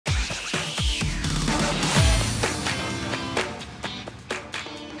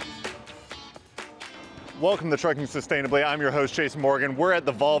Welcome to Trucking Sustainably. I'm your host, Jason Morgan. We're at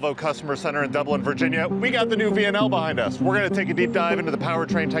the Volvo Customer Center in Dublin, Virginia. We got the new VNL behind us. We're going to take a deep dive into the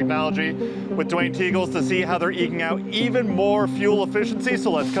powertrain technology with Duane Tegels to see how they're eking out even more fuel efficiency.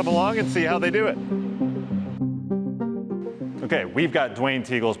 So let's come along and see how they do it. Okay, we've got Duane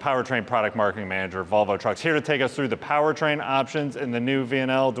Tegels, Powertrain Product Marketing Manager, Volvo Trucks, here to take us through the powertrain options in the new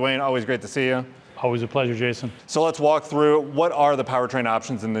VNL. Duane, always great to see you. Always a pleasure, Jason. So let's walk through what are the powertrain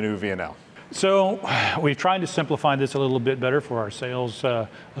options in the new VNL. So we've tried to simplify this a little bit better for our sales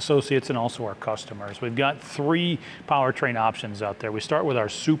associates and also our customers. We've got three powertrain options out there. We start with our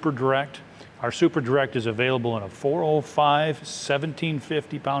Super Direct. Our Super Direct is available in a 405,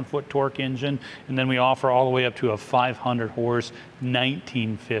 1750 pound-foot torque engine, and then we offer all the way up to a 500 horse,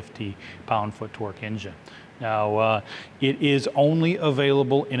 1950 pound-foot torque engine. Now, it is only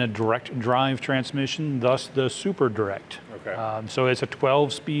available in a direct drive transmission, thus the Super Direct. Okay. So it's a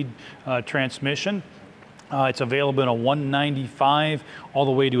 12-speed transmission. It's available in a 195 all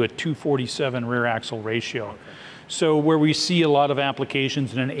the way to a 247 rear axle ratio. Okay. So where we see a lot of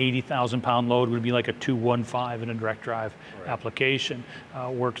applications in an 80,000 pound load would be like a 215 in a direct drive application.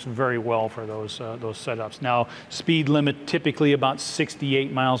 Works very well for those setups. Now, speed limit typically about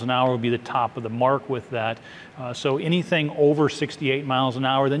 68 miles an hour would be the top of the mark with that. So anything over 68 miles an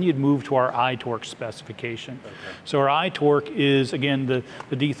hour, then you'd move to our iTorque specification. Okay. So our iTorque is, again, the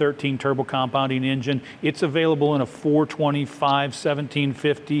D13 turbo compounding engine. It's available in a 425,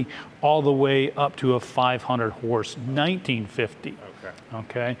 1750, all the way up to a 500 horse, 1950.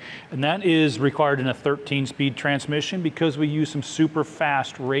 Okay, and that is required in a 13-speed transmission because we use some super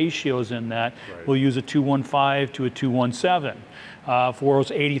fast ratios in that. Right. We'll use a 215 to a 217 for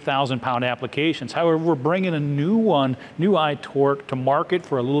those 80,000 pound applications. However, we're bringing a new iTorque to market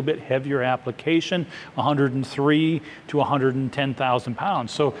for a little bit heavier application, 103 to 110,000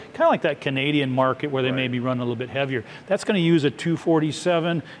 pounds. So kind of like that Canadian market where they may be running a little bit heavier. That's going to use a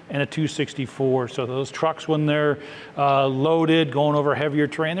 247 and a 264. So those trucks, when they're loaded, going over heavier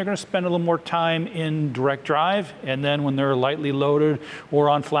terrain, they're going to spend a little more time in direct drive, and then when they're lightly loaded or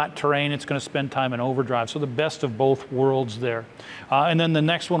on flat terrain, it's going to spend time in overdrive. So the best of both worlds there. And then the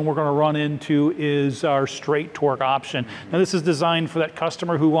next one we're going to run into is our straight torque option. Now this is designed for that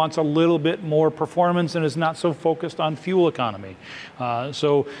customer who wants a little bit more performance and is not so focused on fuel economy.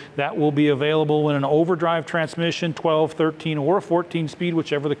 So that will be available in an overdrive transmission, 12, 13, or a 14 speed,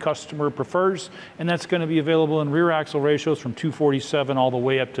 whichever the customer prefers. And that's going to be available in rear axle ratios from 247 all the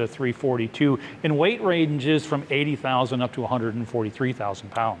way up to 342 in weight ranges from 80,000 up to 143,000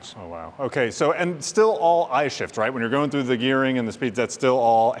 pounds. Oh, wow. Okay, so, and still all I-shift, right? When you're going through the gearing and the speeds, that's still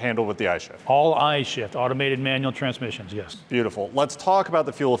all handled with the I-shift? All I-shift, automated manual transmissions, yes. Beautiful. Let's talk about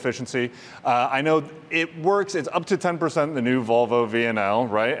the fuel efficiency. I know it works, it's up to 10% in the new Volvo VNL,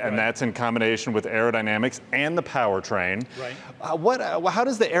 right? And that's in combination with aerodynamics and the powertrain. Right. How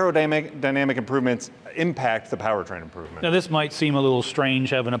does the aerodynamic improvements impact the powertrain improvement? Now this might seem a little strange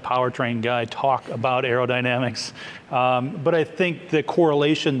having a powertrain guy talk about aerodynamics, but I think the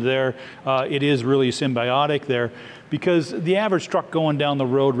correlation there, it is really symbiotic there, because the average truck going down the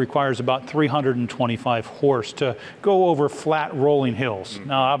road requires about 325 horse to go over flat rolling hills.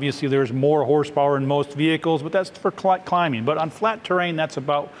 Now obviously there's more horsepower in most vehicles, but that's for climbing. But on flat terrain, that's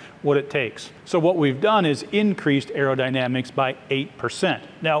about what it takes. So what we've done is increased aerodynamics by 8%.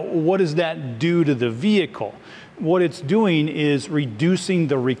 Now what does that do to the vehicle? What it's doing is reducing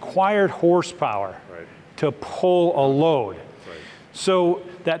the required horsepower to pull a load. So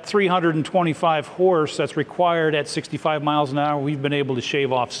that 325 horse that's required at 65 miles an hour, we've been able to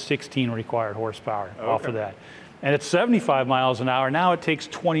shave off 16 required horsepower off of that. And at 75 miles an hour, now it takes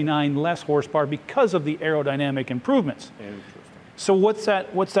 29 less horsepower because of the aerodynamic improvements. So what's that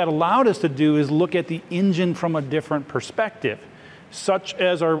allowed us to do is look at the engine from a different perspective, such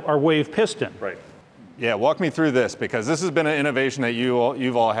as our wave piston. Right. Yeah, walk me through this, because this has been an innovation that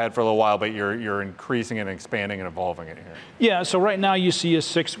you've all had for a little while, but you're increasing and expanding and evolving it here. Yeah, so right now you see a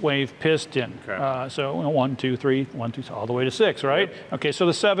 6-wave piston. Okay. So 1, 2, 3, 1, 2, all the way to 6, right? Yep. Okay, so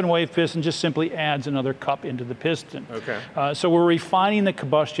the 7-wave piston just simply adds another cup into the piston. Okay. So we're refining the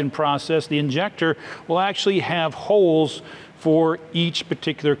combustion process. The injector will actually have holes for each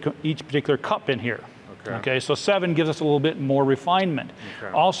particular cup in here. Okay, so 7 gives us a little bit more refinement.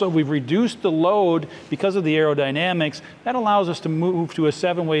 Okay. Also, we've reduced the load because of the aerodynamics. That allows us to move to a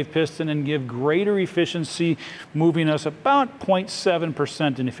 7-wave piston and give greater efficiency, moving us about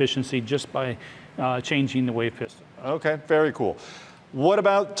 0.7% in efficiency just by changing the wave piston. Okay, very cool. What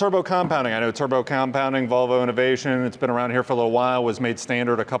about turbo compounding? I know turbo compounding, Volvo innovation, it's been around here for a little while, was made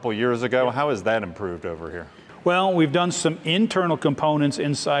standard a couple years ago. How has that improved over here? Well, we've done some internal components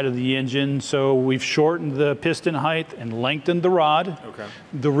inside of the engine, so we've shortened the piston height and lengthened the rod. Okay.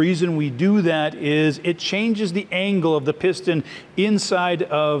 The reason we do that is it changes the angle of the piston inside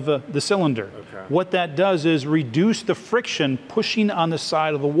of the cylinder. Okay. What that does is reduce the friction pushing on the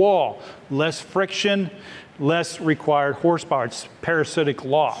side of the wall. Less friction, less required horsepower. It's parasitic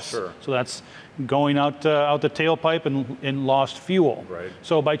loss. Sure. So that's going out the tailpipe and lost fuel. Right.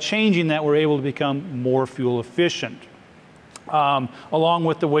 So by changing that, we're able to become more fuel efficient. Along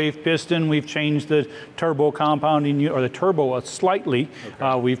with the wave piston, we've changed the turbo compounding, or the turbo slightly.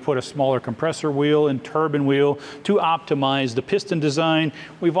 Okay. We've put a smaller compressor wheel and turbine wheel to optimize the piston design.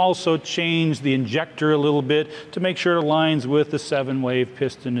 We've also changed the injector a little bit to make sure it aligns with the 7-wave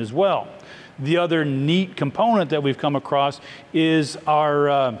piston as well. The other neat component that we've come across is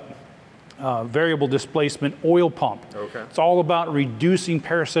our variable displacement oil pump. Okay. It's all about reducing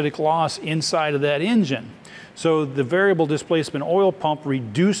parasitic loss inside of that engine. So the variable displacement oil pump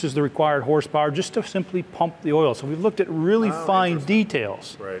reduces the required horsepower just to simply pump the oil. So we've looked at really fine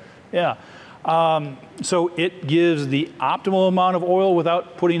details. Right. Yeah. So it gives the optimal amount of oil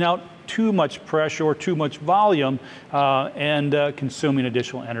without putting out too much pressure or too much volume and consuming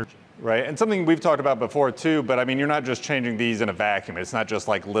additional energy. Right, and something we've talked about before too, but I mean, you're not just changing these in a vacuum. It's not just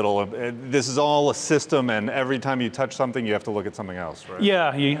like little, this is all a system, and every time you touch something, you have to look at something else, right?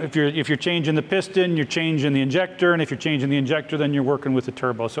 Yeah, if you're changing the piston, you're changing the injector, and if you're changing the injector, then you're working with the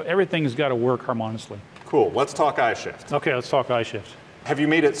turbo. So everything's got to work harmoniously. Cool, let's talk I-shift. Okay, let's talk I-shift. Have you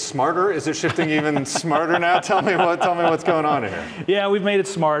made it smarter? Is it shifting even smarter now? Tell me what's going on here. Yeah, we've made it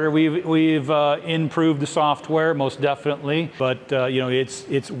smarter. We've improved the software, most definitely, but you know,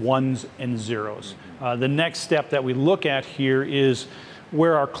 it's ones and zeros. The next step that we look at here is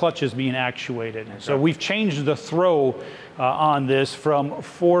where our clutch is being actuated. Okay. So we've changed the throw on this from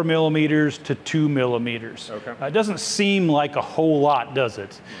 4 millimeters to 2 millimeters. Okay. It doesn't seem like a whole lot, does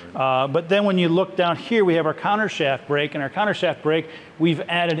it? Right. But then when you look down here, we have our countershaft brake, and our countershaft brake, we've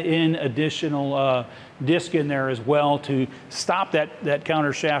added in additional disc in there as well to stop that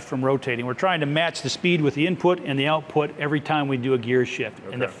countershaft from rotating. We're trying to match the speed with the input and the output every time we do a gear shift.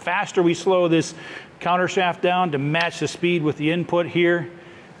 Okay. And the faster we slow this countershaft down to match the speed with the input here,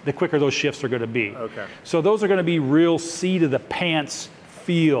 the quicker those shifts are going to be. Okay. So those are going to be real seat of the pants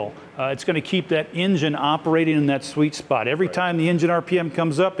feel. It's going to keep that engine operating in that sweet spot. Every time the engine RPM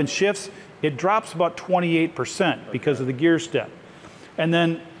comes up and shifts, it drops about 28% because of the gear step. And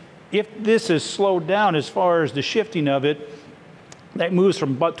then if this is slowed down as far as the shifting of it, that moves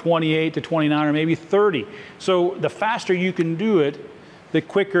from about 28 to 29 or maybe 30. So the faster you can do it, the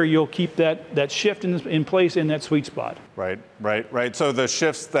quicker you'll keep that shift in place in that sweet spot. Right. So the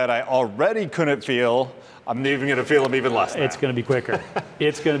shifts that I already couldn't feel, I'm even going to feel them even less now. It's going to be quicker.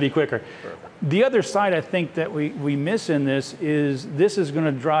 It's going to be quicker. Perfect. The other side I think that we miss in this is going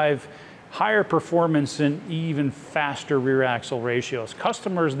to drive higher performance and even faster rear axle ratios.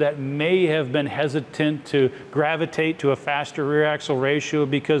 Customers that may have been hesitant to gravitate to a faster rear axle ratio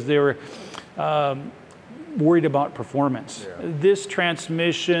because they were worried about performance. Yeah. This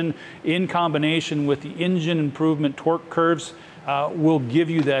transmission, in combination with the engine improvement torque curves, will give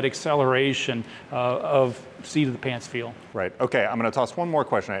you that acceleration of seat of the pants feel. Right. Okay, I'm going to toss one more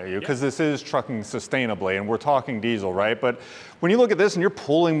question at you because this is trucking sustainably, and we're talking diesel, right? But when you look at this and you're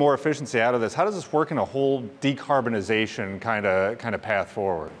pulling more efficiency out of this, how does this work in a whole decarbonization kind of path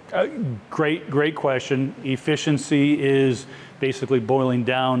forward? Great question. Efficiency is basically boiling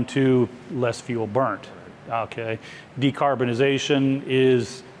down to less fuel burnt. Okay, decarbonization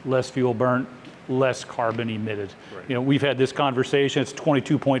is less fuel burnt, less carbon emitted. Right. You know, we've had this conversation. It's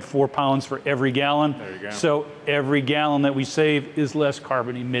 22.4 pounds for every gallon. There you go. So every gallon that we save is less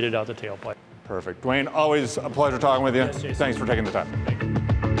carbon emitted out the tailpipe. Perfect. Duane, always a pleasure talking with you. Yes, Thanks for taking the time.